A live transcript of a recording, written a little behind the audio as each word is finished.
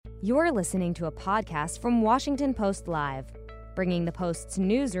You're listening to a podcast from Washington Post Live, bringing the Post's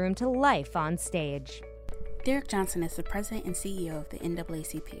newsroom to life on stage. Derrick Johnson is the president and CEO of the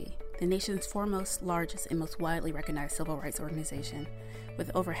NAACP, the nation's foremost, largest, and most widely recognized civil rights organization, with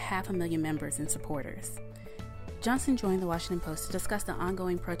over 500,000 members and supporters. Johnson joined the Washington Post to discuss the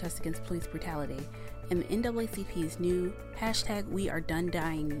ongoing protests against police brutality and the NAACP's new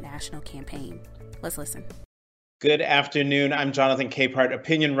 #WeAreDoneDying national campaign. Let's listen. Good afternoon. I'm Jonathan Capehart,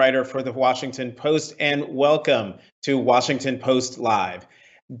 opinion writer for the Washington Post, and welcome to Washington Post Live.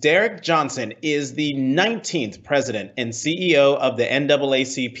 Derrick Johnson is the 19th president and CEO of the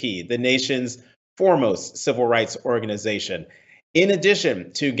NAACP, the nation's foremost civil rights organization. In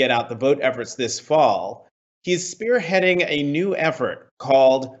addition to Get Out the Vote efforts this fall, he's spearheading a new effort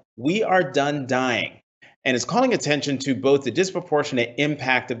called We Are Done Dying, and is calling attention to both the disproportionate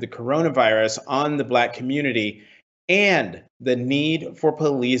impact of the coronavirus on the Black community and the need for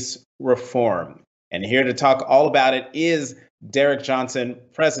police reform. And here to talk all about it is Derrick Johnson,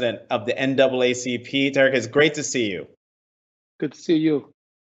 president of the NAACP. Derrick, it's great to see you. Good to see you.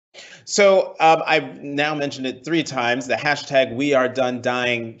 So I've now mentioned it 3 times, the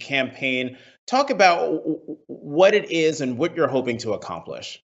 #WeAreDoneDying campaign. Talk about what it is and what you're hoping to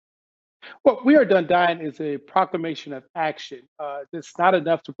accomplish. Well, We Are Done Dying is a proclamation of action. It's not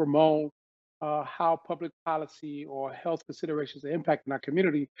enough to promote how public policy or health considerations are impacting our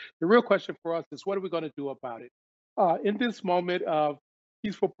community. The real question for us is, what are we going to do about it? In this moment of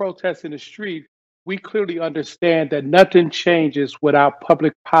peaceful protests in the street, we clearly understand that nothing changes without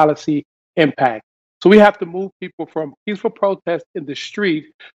public policy impact. So we have to move people from peaceful protest in the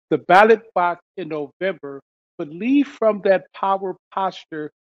street, the ballot box in November, but leave from that power posture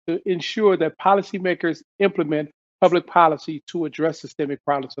to ensure that policymakers implement public policy to address systemic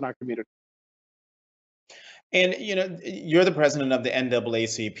problems in our community. And, you're the president of the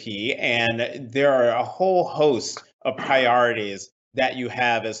NAACP, and there are a whole host of priorities that you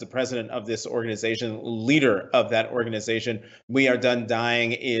have as the president of this organization, leader of that organization. We Are Done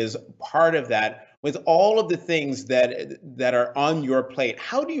Dying is part of that. With all of the things that are on your plate,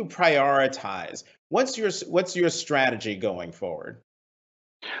 how do you prioritize? What's your strategy going forward?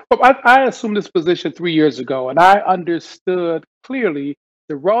 Well, I assumed this position 3 years ago, and I understood clearly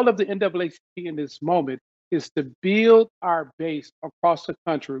the role of the NAACP in this moment is to build our base across the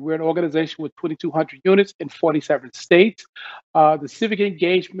country. We're an organization with 2,200 units in 47 states. The civic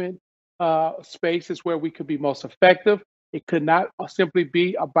engagement space is where we could be most effective. It could not simply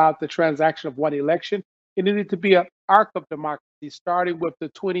be about the transaction of one election. It needed to be an arc of democracy, starting with the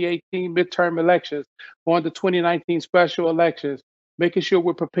 2018 midterm elections, going to 2019 special elections, making sure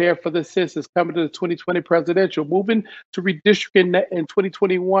we're prepared for the census, coming to the 2020 presidential, moving to redistricting in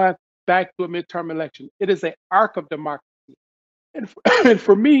 2021, back to a midterm election. It is an arc of democracy. And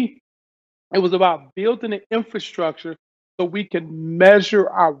for me, it was about building an infrastructure so we can measure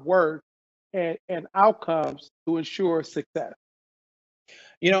our work and outcomes to ensure success.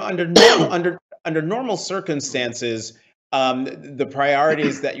 Under normal circumstances, the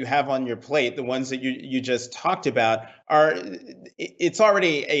priorities that you have on your plate, the ones that you just talked about, it's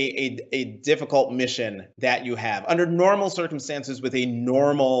already a difficult mission that you have. Under normal circumstances with a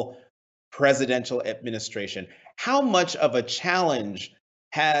normal presidential administration, how much of a challenge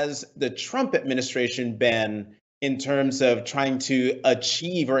has the Trump administration been in terms of trying to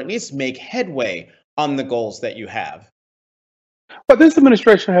achieve or at least make headway on the goals that you have? But this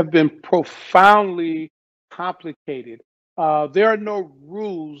administration has been profoundly complicated. There are no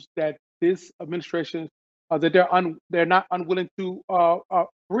rules that this administration that they're not unwilling to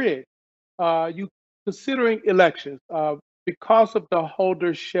bridge. You considering elections because of the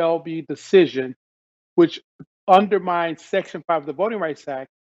Holder Shelby decision, which undermines Section 5 of the Voting Rights Act.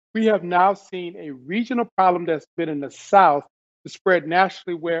 We have now seen a regional problem that's been in the South to spread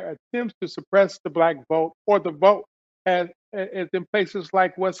nationally, where attempts to suppress the Black vote or the vote as in places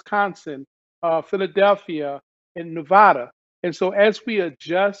like Wisconsin, Philadelphia, and Nevada. And so as we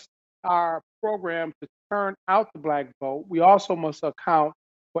adjust our program to turn out the Black vote, we also must account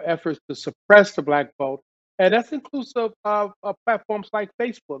for efforts to suppress the Black vote. And that's inclusive of platforms like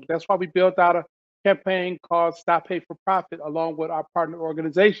Facebook. That's why we built out a campaign called Stop Hate for Profit, along with our partner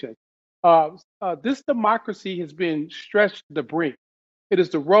organization. This democracy has been stretched to the brink. It is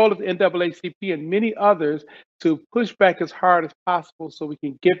the role of the NAACP and many others to push back as hard as possible so we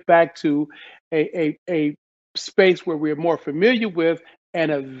can get back to a space where we're more familiar with and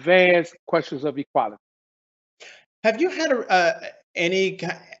advance questions of equality. Have you had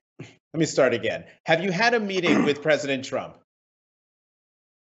let me start again. Have you had a meeting with President Trump?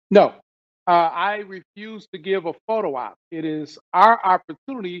 No, I refuse to give a photo op. It is our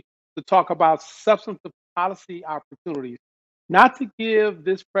opportunity to talk about substantive policy opportunities, not to give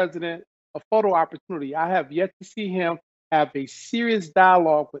this president a photo opportunity. I have yet to see him have a serious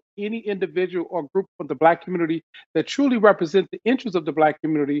dialogue with any individual or group from the Black community that truly represent the interests of the Black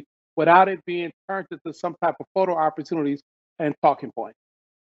community without it being turned into some type of photo opportunities and talking points.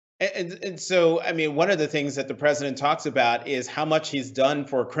 And so, I mean, one of the things that the president talks about is how much he's done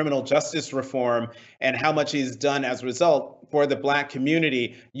for criminal justice reform and how much he's done as a result for the Black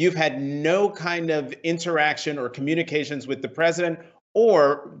community. You've had no kind of interaction or communications with the president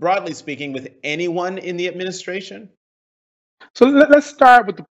or, broadly speaking, with anyone in the administration? So let's start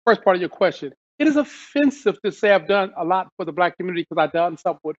with the first part of your question. It is offensive to say I've done a lot for the Black community because I've done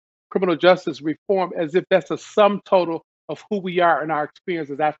something with criminal justice reform as if that's a sum total of who we are and our experience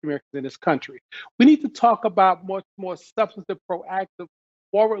as African Americans in this country. We need to talk about much more substantive, proactive,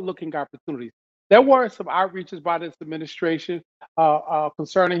 forward-looking opportunities. There were some outreaches by this administration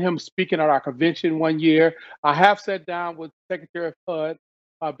concerning him speaking at our convention one year. I have sat down with Secretary of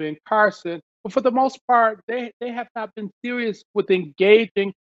HUD, Ben Carson, but for the most part, they have not been serious with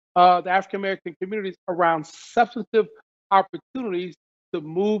engaging the African American communities around substantive opportunities to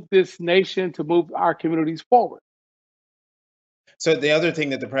move this nation, to move our communities forward. So the other thing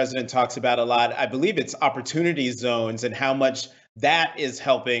that the president talks about a lot, I believe it's opportunity zones and how much that is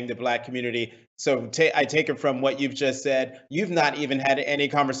helping the Black community. So I take it from what you've just said, you've not even had any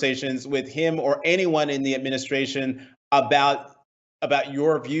conversations with him or anyone in the administration about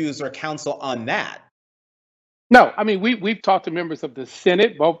your views or counsel on that. No, I mean, we've talked to members of the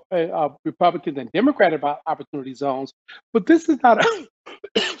Senate, both Republicans and Democrats, about opportunity zones, but this is not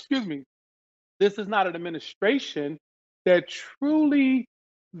excuse me, this is not an administration that truly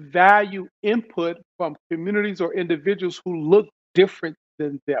value input from communities or individuals who look different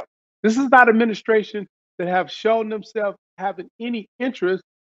than them. This is not an administration that have shown themselves having any interest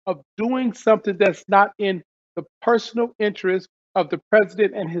of doing something that's not in the personal interest of the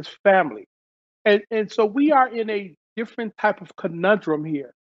president and his family. And so we are in a different type of conundrum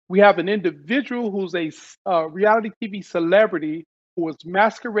here. We have an individual who's a reality TV celebrity who is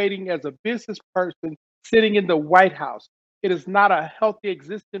masquerading as a business person sitting in the White House. It is not a healthy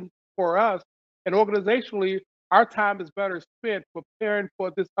existence for us. And organizationally, our time is better spent preparing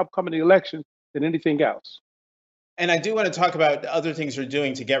for this upcoming election than anything else. And I do want to talk about other things you're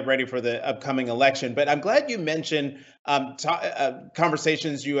doing to get ready for the upcoming election, but I'm glad you mentioned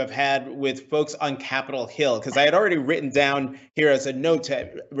conversations you have had with folks on Capitol Hill, because I had already written down here as a note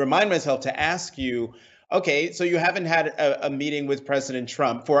to remind myself to ask you, okay, so you haven't had a meeting with President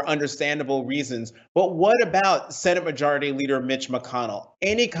Trump for understandable reasons, but what about Senate Majority Leader Mitch McConnell?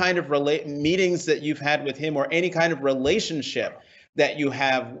 Any kind of meetings that you've had with him or any kind of relationship that you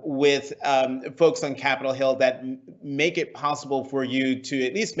have with folks on Capitol Hill that make it possible for you to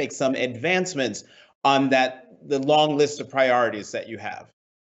at least make some advancements on the long list of priorities that you have?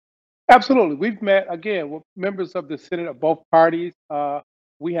 Absolutely. We've met, again, with members of the Senate of both parties.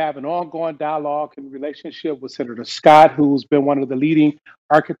 We have an ongoing dialogue and relationship with Senator Scott, who's been one of the leading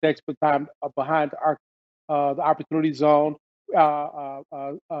architects behind the Opportunity Zone.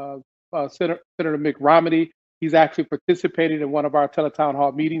 Senator Mitt Romney, he's actually participated in one of our teletown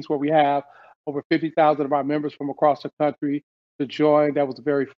hall meetings where we have over 50,000 of our members from across the country to join. That was a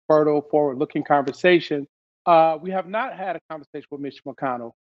very fertile, forward-looking conversation. We have not had a conversation with Mitch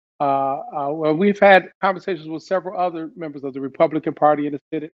McConnell. Well, we've had conversations with several other members of the Republican Party in the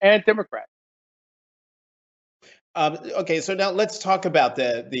Senate and Democrats. Okay, so now let's talk about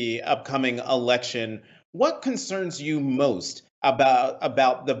the upcoming election. What concerns you most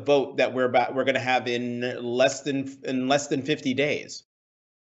about the vote that we're going to have in less than 50 days?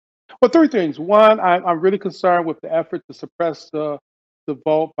 Well, three things. One, I'm really concerned with the effort to suppress the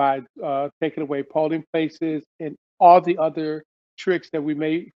vote by taking away polling places and all the other tricks that we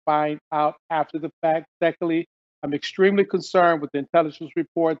may find out after the fact. Secondly, I'm extremely concerned with the intelligence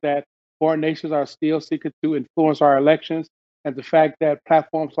report that foreign nations are still seeking to influence our elections, and the fact that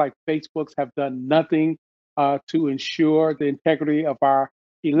platforms like Facebook have done nothing to ensure the integrity of our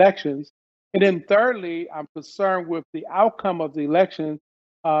elections. And then thirdly, I'm concerned with the outcome of the election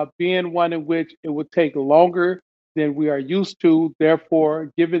being one in which it would take longer than we are used to,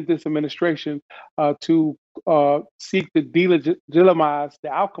 therefore giving this administration to seek to delegitimize the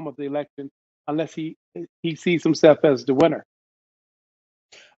outcome of the election unless he sees himself as the winner.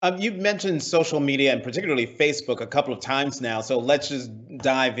 You've mentioned social media and particularly Facebook a couple of times now, so let's just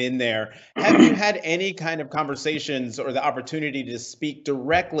dive in there. Have you had any kind of conversations or the opportunity to speak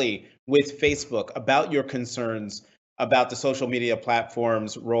directly with Facebook about your concerns about the social media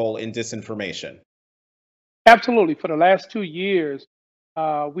platform's role in disinformation? Absolutely. For the last 2 years,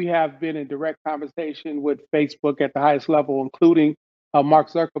 We have been in direct conversation with Facebook at the highest level, including Mark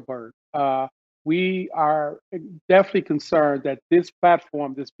Zuckerberg. We are definitely concerned that this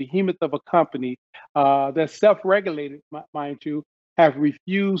platform, this behemoth of a company that's self-regulated, mind you, have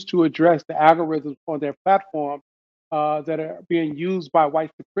refused to address the algorithms on their platform that are being used by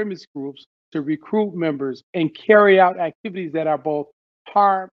white supremacist groups to recruit members and carry out activities that are both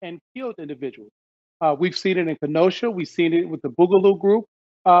harm and killed individuals. We've seen it in Kenosha, we've seen it with the Boogaloo Group,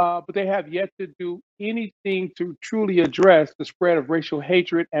 but they have yet to do anything to truly address the spread of racial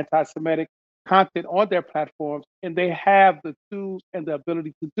hatred, anti-Semitic content on their platforms, and they have the tools and the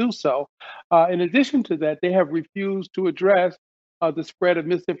ability to do so. In addition to that, they have refused to address the spread of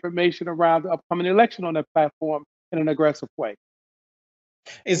misinformation around the upcoming election on their platform in an aggressive way.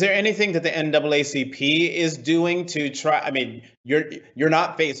 Is there anything that the NAACP is doing to try? I mean, you're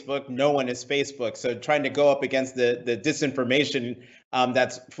not Facebook. No one is Facebook. So trying to go up against the disinformation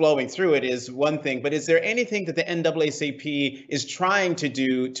that's flowing through it is one thing. But is there anything that the NAACP is trying to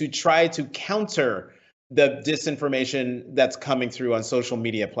do to try to counter the disinformation that's coming through on social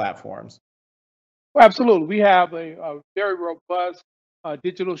media platforms? Well, absolutely. We have a very robust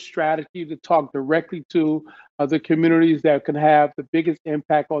digital strategy to talk directly to the communities that can have the biggest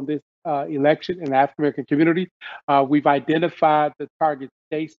impact on this election in the African American community. We've identified the target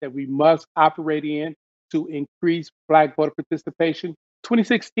states that we must operate in to increase Black voter participation.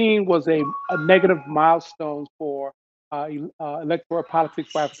 2016 was a negative milestone for electoral politics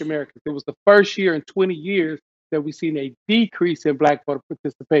for African Americans. It was the first year in 20 years that we've seen a decrease in Black voter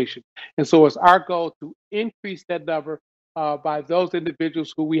participation. And so it's our goal to increase that number by those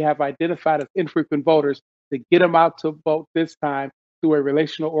individuals who we have identified as infrequent voters to get them out to vote this time through a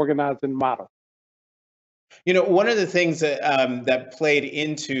relational organizing model. You know, one of the things that played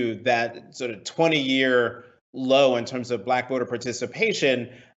into that sort of 20-year low in terms of Black voter participation,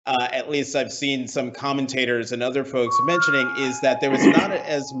 at least I've seen some commentators and other folks mentioning, is that there was not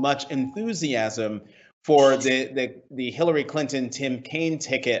as much enthusiasm for the Hillary Clinton Tim Kaine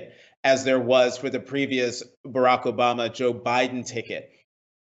ticket as there was for the previous Barack Obama Joe Biden ticket.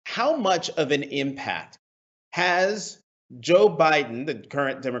 How much of an impact has Joe Biden, the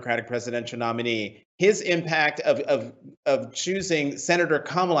current Democratic presidential nominee, his impact of choosing Senator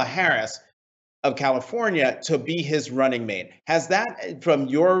Kamala Harris of California to be his running mate? Has that, from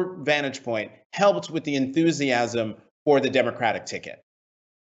your vantage point, helped with the enthusiasm for the Democratic ticket?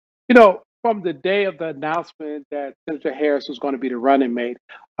 You know, from the day of the announcement that Senator Harris was going to be the running mate,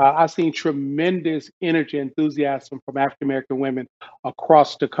 I've seen tremendous energy and enthusiasm from African American women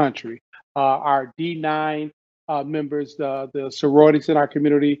across the country. Our D9 members, the sororities in our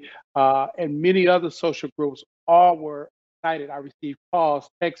community, and many other social groups all were excited. I received calls,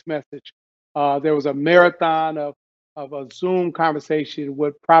 text message. There was a marathon of a Zoom conversation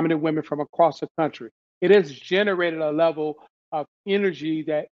with prominent women from across the country. It has generated a level of energy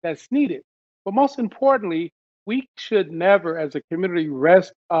that's needed. But most importantly, we should never, as a community,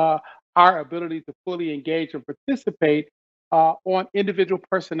 rest our ability to fully engage and participate on individual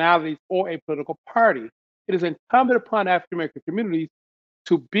personalities or a political party. It is incumbent upon African American communities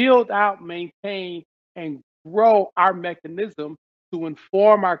to build out, maintain, and grow our mechanism to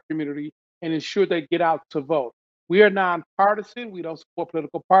inform our community and ensure they get out to vote. We are nonpartisan. We don't support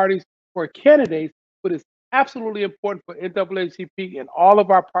political parties or candidates, but it's absolutely important for NAACP and all of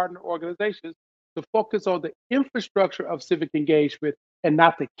our partner organizations to focus on the infrastructure of civic engagement and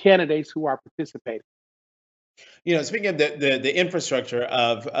not the candidates who are participating. You know, speaking of the infrastructure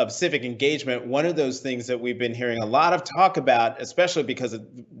of civic engagement, one of those things that we've been hearing a lot of talk about, especially because of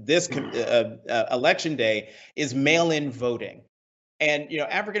this election day, is mail-in voting. And, you know,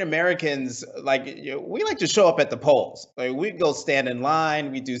 African Americans, we like to show up at the polls. Like, we go stand in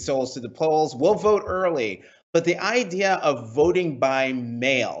line, we do souls to the polls, we'll vote early. But the idea of voting by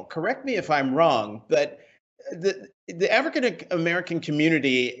mail, correct me if I'm wrong, but the African American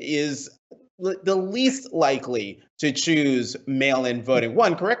community is the least likely to choose mail-in voting.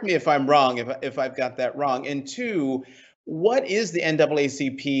 One, correct me if I'm wrong, if I've got that wrong. And two, what is the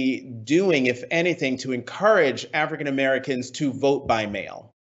NAACP doing, if anything, to encourage African Americans to vote by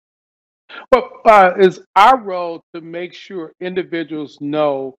mail? Well, it's our role to make sure individuals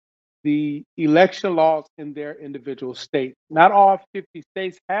know the election laws in their individual state. Not all 50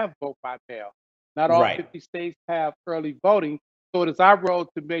 states have vote by mail. Not all 50 states have early voting. So it is our role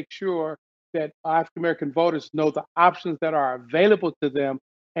to make sure that African American voters know the options that are available to them,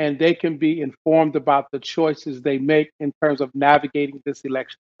 and they can be informed about the choices they make in terms of navigating this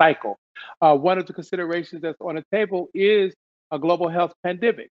election cycle. One of the considerations that's on the table is a global health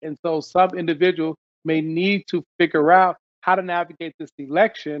pandemic. And so some individuals may need to figure out how to navigate this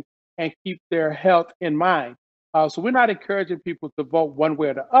election and keep their health in mind. So we're not encouraging people to vote one way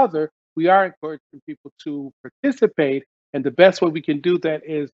or the other. We are encouraging people to participate, and the best way we can do that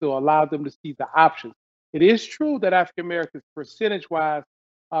is to allow them to see the options. It is true that African Americans, percentage-wise,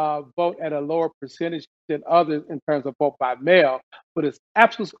 vote at a lower percentage than others in terms of vote by mail, but it's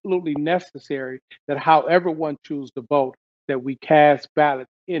absolutely necessary that however one chooses to vote, that we cast ballots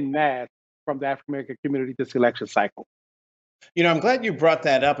in mass from the African American community this election cycle. I'm glad you brought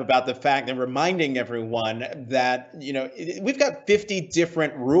that up about the fact and reminding everyone that, we've got 50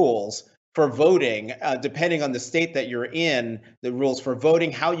 different rules for voting, depending on the state that you're in, the rules for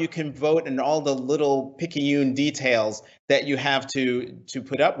voting, how you can vote, and all the little picayune details that you have to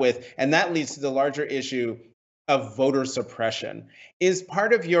put up with. And that leads to the larger issue of voter suppression. Is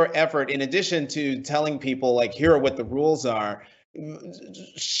part of your effort, in addition to telling people, like, here are what the rules are,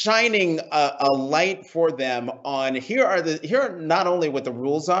 shining a light for them on here are not only what the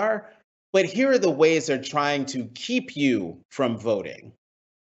rules are, but here are the ways they're trying to keep you from voting?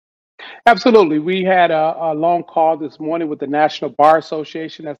 Absolutely. We had a long call this morning with the National Bar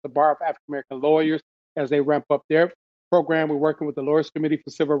Association, that's the Bar of African American Lawyers, as they ramp up their program. We're working with the Lawyers Committee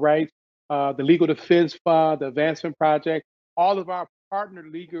for Civil Rights, the Legal Defense Fund, the Advancement Project, all of our partner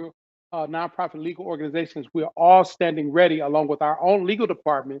legal nonprofit legal organizations. We are all standing ready, along with our own legal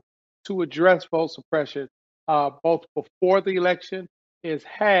department, to address vote suppression, both before the election is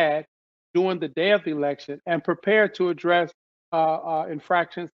had, during the day of the election, and prepared to address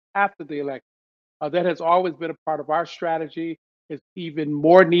infractions after the election. That has always been a part of our strategy. It's even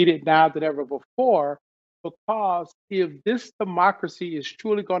more needed now than ever before, because if this democracy is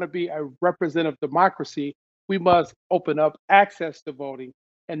truly going to be a representative democracy, we must open up access to voting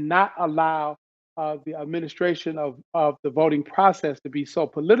and not allow the administration of the voting process to be so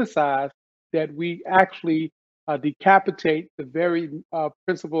politicized that we actually decapitate the very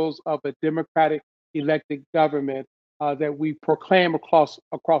principles of a democratic elected government that we proclaim across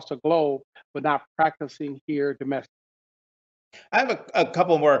the globe, but not practicing here domestically. I have a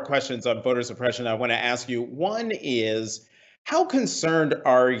couple more questions on voter suppression I want to ask you. One is, how concerned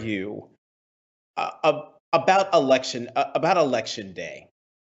are you about election day,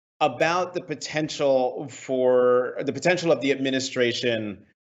 about the potential of the administration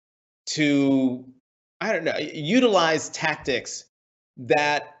to, I don't know, utilize tactics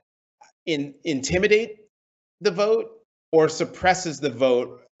that intimidate the vote or suppresses the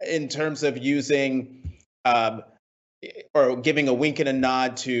vote, in terms of using or giving a wink and a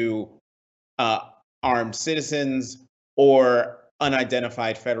nod to armed citizens or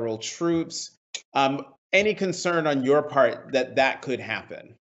unidentified federal troops? Any concern on your part that could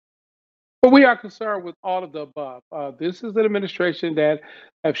happen? But we are concerned with all of the above. This is an administration that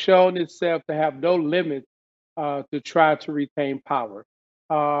have shown itself to have no limits to try to retain power,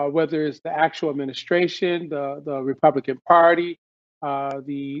 whether it's the actual administration, the Republican Party,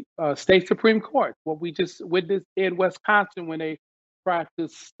 the state Supreme Court. What we just witnessed in Wisconsin when they tried to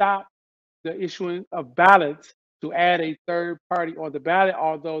stop the issuing of ballots to add a third party on the ballot,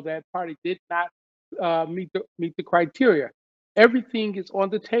 although that party did not meet the criteria. Everything is on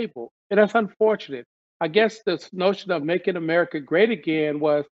the table, and that's unfortunate. I guess this notion of making America great again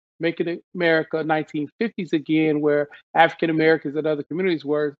was making America 1950s again, where African Americans and other communities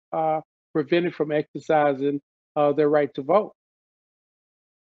were prevented from exercising their right to vote.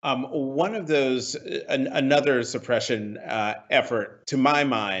 One of those, another suppression effort, to my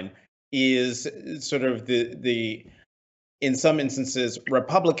mind, is sort of the in some instances,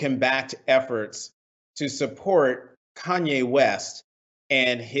 Republican-backed efforts to support Kanye West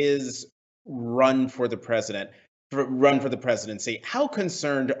and his run for the presidency. How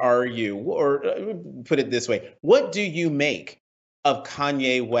concerned are you, or put it this way, what do you make of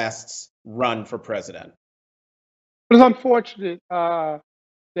Kanye West's run for president? It's unfortunate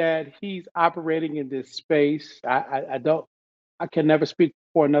that he's operating in this space. I can never speak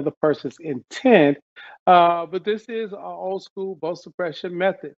for another person's intent, but this is an old school vote suppression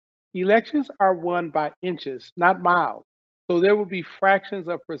method. Elections are won by inches, not miles. So there will be fractions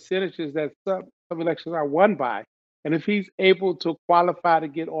of percentages that some elections are won by. And if he's able to qualify to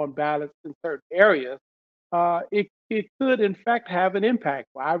get on ballots in certain areas, it could in fact have an impact.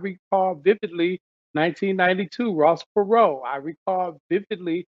 I recall vividly 1992, Ross Perot. I recall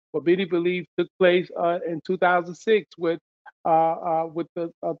vividly what many believe took place in 2006 with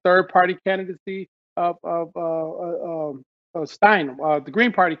the third party candidacy of Stein, the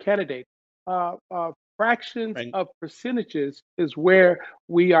Green Party candidate. Fractions Right. of percentages is where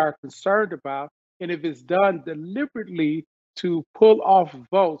we are concerned about. And if it's done deliberately to pull off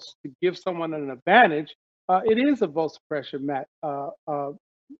votes to give someone an advantage, it is a vote suppression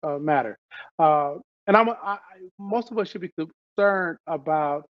matter. And most of us should be concerned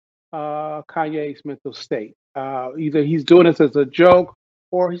about Kanye's mental state. Either he's doing this as a joke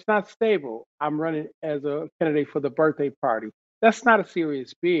or he's not stable. I'm running as a candidate for the birthday party. That's not a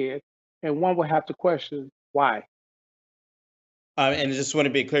serious bid, and one would have to question why. And I just want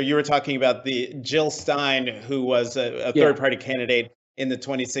to be clear, you were talking about the Jill Stein, who was a Yeah. third-party candidate in the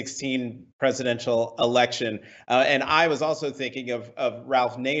 2016 presidential election, and I was also thinking of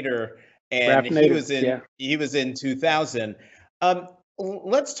Ralph Nader, and Ralph Nader, yeah. he was in 2000.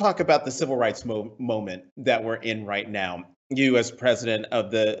 Let's talk about the civil rights moment that we're in right now. You, as president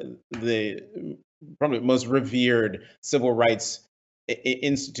of the probably most revered civil rights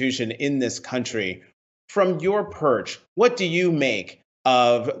institution in this country. From your perch, what do you make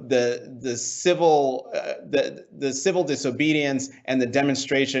of the civil disobedience and the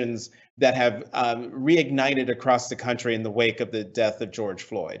demonstrations that have reignited across the country in the wake of the death of George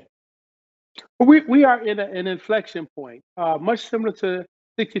Floyd? We are in an inflection point, much similar to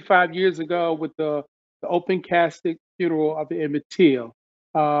 65 years ago with the open casket funeral of Emmett Till.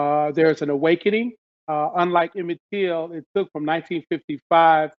 There's an awakening. Unlike Emmett Till, it took from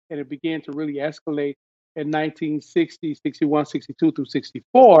 1955 and it began to really escalate in 1960, 61, 62 through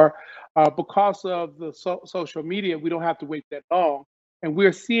 64. Because of the social media, we don't have to wait that long. And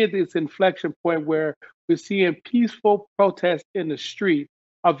we're seeing this inflection point where we're seeing peaceful protests in the street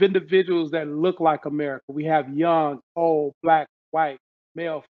of individuals that look like America. We have young, old, black, white,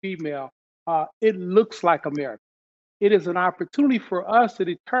 male, female. It looks like America. It is an opportunity for us to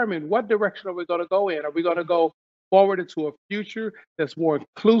determine what direction are we going to go in. Are we going to go forward into a future that's more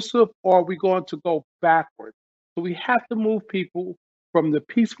inclusive, or are we going to go backwards? So we have to move people from the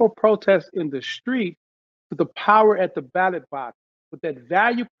peaceful protest in the street to the power at the ballot box with that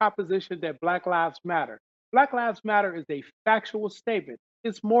value proposition that Black Lives Matter. Black Lives Matter is a factual statement.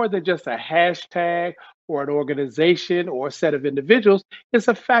 It's more than just a hashtag or an organization or a set of individuals. It's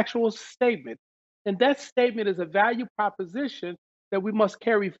a factual statement. And that statement is a value proposition that we must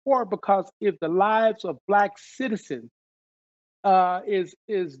carry forward, because if the lives of Black citizens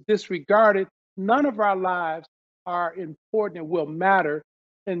is disregarded, none of our lives are important and will matter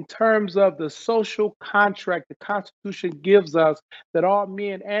in terms of the social contract the Constitution gives us, that all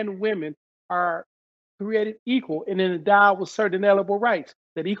men and women are created equal and endowed with certain inalienable rights,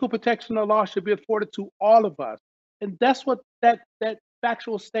 that equal protection of law should be afforded to all of us. And that's what that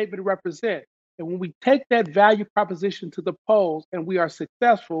factual statement represents. And when we take that value proposition to the polls and we are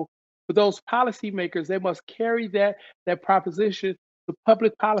successful, for those policymakers, they must carry that proposition to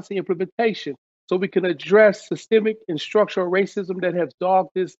public policy implementation so we can address systemic and structural racism that has dogged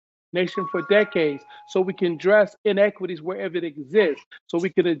this nation for decades, so we can address inequities wherever it exists, so we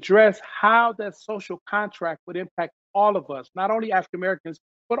can address how that social contract would impact all of us, not only African Americans,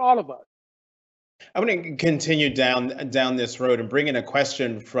 but all of us. I'm going to continue down this road and bring in a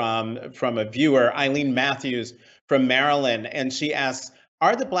question from a viewer, Eileen Matthews from Maryland, and she asks,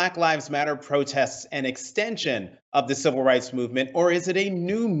 are the Black Lives Matter protests an extension of the civil rights movement, or is it a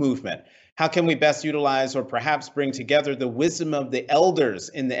new movement? How can we best utilize or perhaps bring together the wisdom of the elders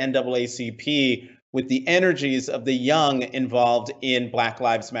in the NAACP with the energies of the young involved in Black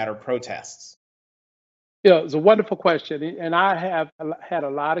Lives Matter protests? Yeah, it's a wonderful question. And I have had a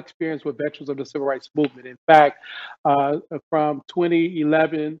lot of experience with veterans of the civil rights movement. In fact, from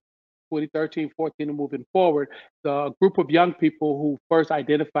 2011, 2013, 14, and moving forward, the group of young people who first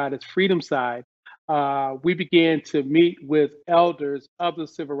identified as Freedom Side, we began to meet with elders of the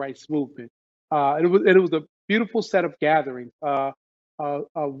civil rights movement. It was a beautiful set of gatherings,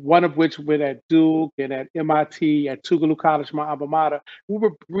 one of which went at Duke and at MIT, at Tougaloo College, my alma mater. We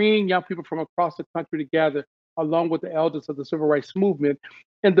were bringing young people from across the country together, along with the elders of the civil rights movement.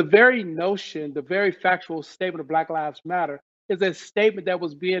 And the very notion, the very factual statement of Black Lives Matter is a statement that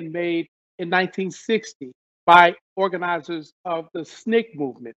was being made in 1960 by organizers of the SNCC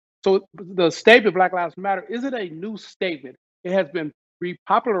movement. So the statement Black Lives Matter isn't a new statement. It has been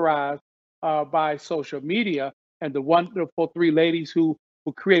repopularized by social media and the wonderful three ladies who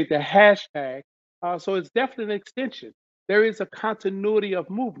created the hashtag. So it's definitely an extension. There is a continuity of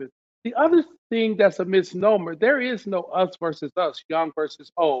movement. The other thing that's a misnomer, there is no us versus us, young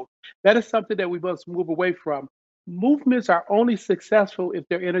versus old. That is something that we must move away from. Movements are only successful if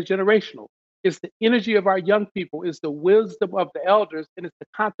they're intergenerational. It's the energy of our young people, it's the wisdom of the elders, and it's the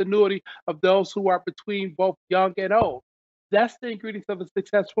continuity of those who are between both young and old. That's the ingredients of a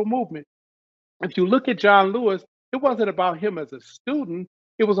successful movement. If you look at John Lewis, it wasn't about him as a student.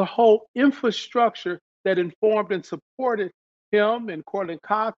 It was a whole infrastructure that informed and supported him and Cortland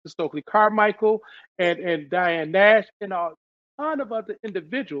Cox and Stokely Carmichael and Diane Nash and a ton of other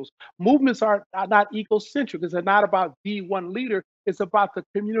individuals. Movements are not egocentric. It's not about the one leader. It's about the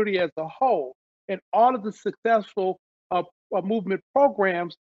community as a whole. And all of the successful movement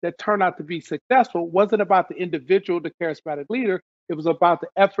programs that turned out to be successful wasn't about the individual, the charismatic leader. It was about the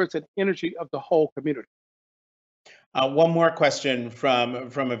efforts and energy of the whole community. One more question from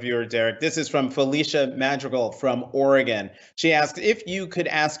a viewer, Derek. This is from Felicia Madrigal from Oregon. She asked, if you could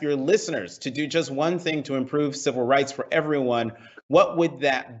ask your listeners to do just one thing to improve civil rights for everyone, what would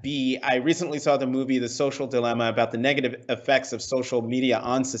that be? I recently saw the movie The Social Dilemma about the negative effects of social media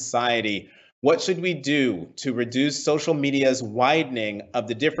on society. What should we do to reduce social media's widening of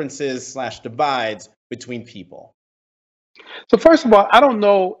the differences/divides between people? So first of all, I don't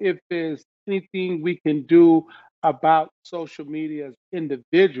know if there's anything we can do about social media as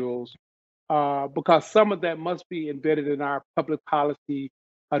individuals, because some of that must be embedded in our public policy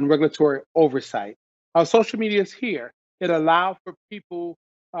and regulatory oversight. Social media is here. It allows for people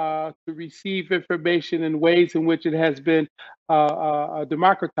to receive information in ways in which it has been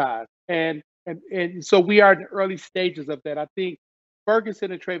democratized. And so we are in the early stages of that. I think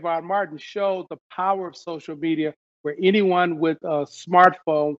Ferguson and Trayvon Martin showed the power of social media, where anyone with a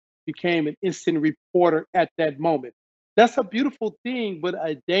smartphone became an instant reporter at that moment. That's a beautiful thing, but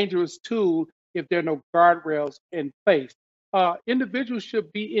a dangerous tool if there are no guardrails in place. Individuals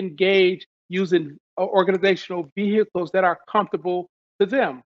should be engaged using organizational vehicles that are comfortable to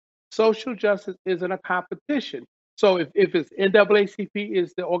them. Social justice isn't a competition. So if it's NAACP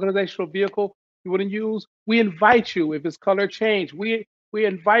is the organizational vehicle you want to use, we invite you. If it's color change, we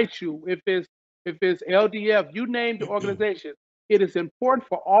invite you. If it's LDF, you name the organization. It is important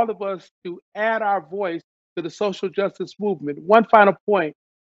for all of us to add our voice to the social justice movement. One final point,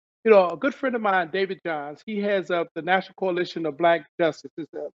 a good friend of mine, David Johns, he heads up the National Coalition of Black Justice.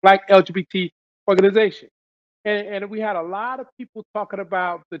 It's a Black LGBT organization. And we had a lot of people talking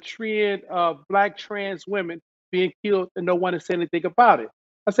about the trend of Black trans women being killed and no one is saying anything about it.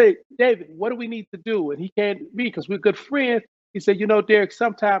 I say, David, what do we need to do? And he came to me because we're good friends. He said, Derek,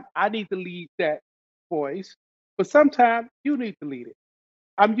 sometimes I need to lead that voice, but sometimes you need to lead it.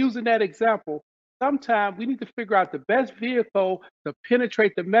 I'm using that example. Sometimes we need to figure out the best vehicle to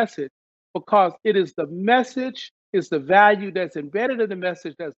penetrate the message, because it is the message, is the value that's embedded in the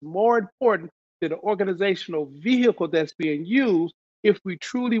message that's more important than the organizational vehicle that's being used if we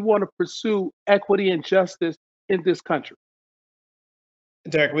truly want to pursue equity and justice in this country.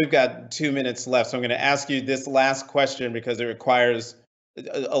 Derek, we've got 2 minutes left, so I'm going to ask you this last question because it requires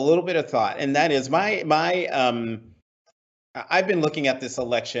a little bit of thought, and that is I've been looking at this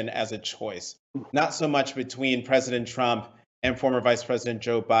election as a choice, not so much between President Trump and former Vice President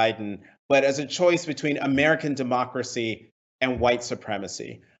Joe Biden, but as a choice between American democracy and white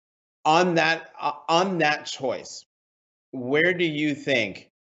supremacy. On that choice, where do you think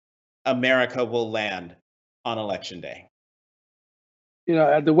America will land on Election Day?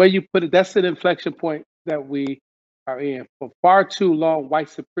 The way you put it, that's an inflection point that we are in. For far too long, white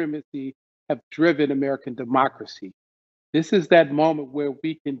supremacy have driven American democracy. This is that moment where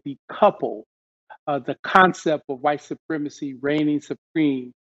we can decouple the concept of white supremacy reigning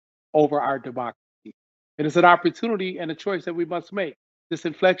supreme over our democracy. It is an opportunity and a choice that we must make. This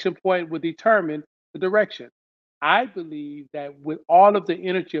inflection point will determine the direction. I believe that with all of the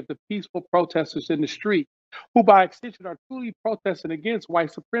energy of the peaceful protesters in the street, who by extension are truly protesting against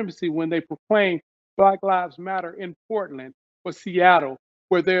white supremacy when they proclaim Black Lives Matter in Portland or Seattle,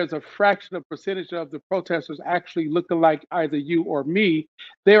 where there's a fraction of percentage of the protesters actually looking like either you or me,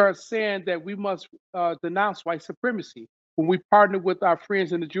 they are saying that we must denounce white supremacy. When we partner with our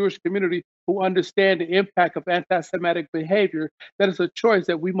friends in the Jewish community who understand the impact of anti-Semitic behavior, that is a choice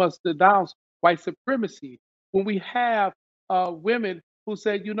that we must denounce white supremacy. When we have women who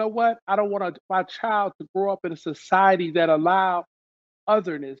say, you know what, I don't want my child to grow up in a society that allows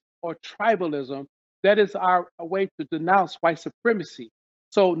otherness or tribalism, that is our way to denounce white supremacy.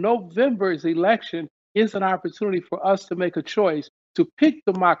 So November's election is an opportunity for us to make a choice to pick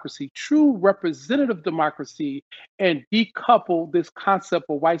democracy, true representative democracy, and decouple this concept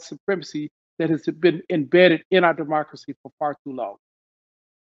of white supremacy that has been embedded in our democracy for far too long.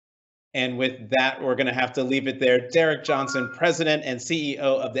 And with that, we're going to have to leave it there. Derek Johnson, President and CEO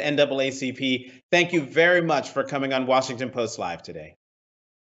of the NAACP, thank you very much for coming on Washington Post Live today.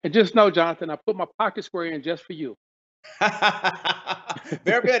 And just know, Jonathan, I put my pocket square in just for you.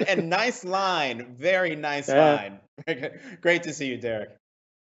 Very good. And nice line. Very nice line. Great to see you, Derek.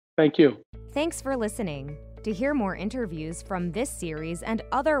 Thank you. Thanks for listening. To hear more interviews from this series and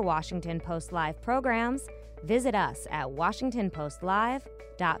other Washington Post Live programs, Visit us at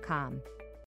WashingtonPostLive.com.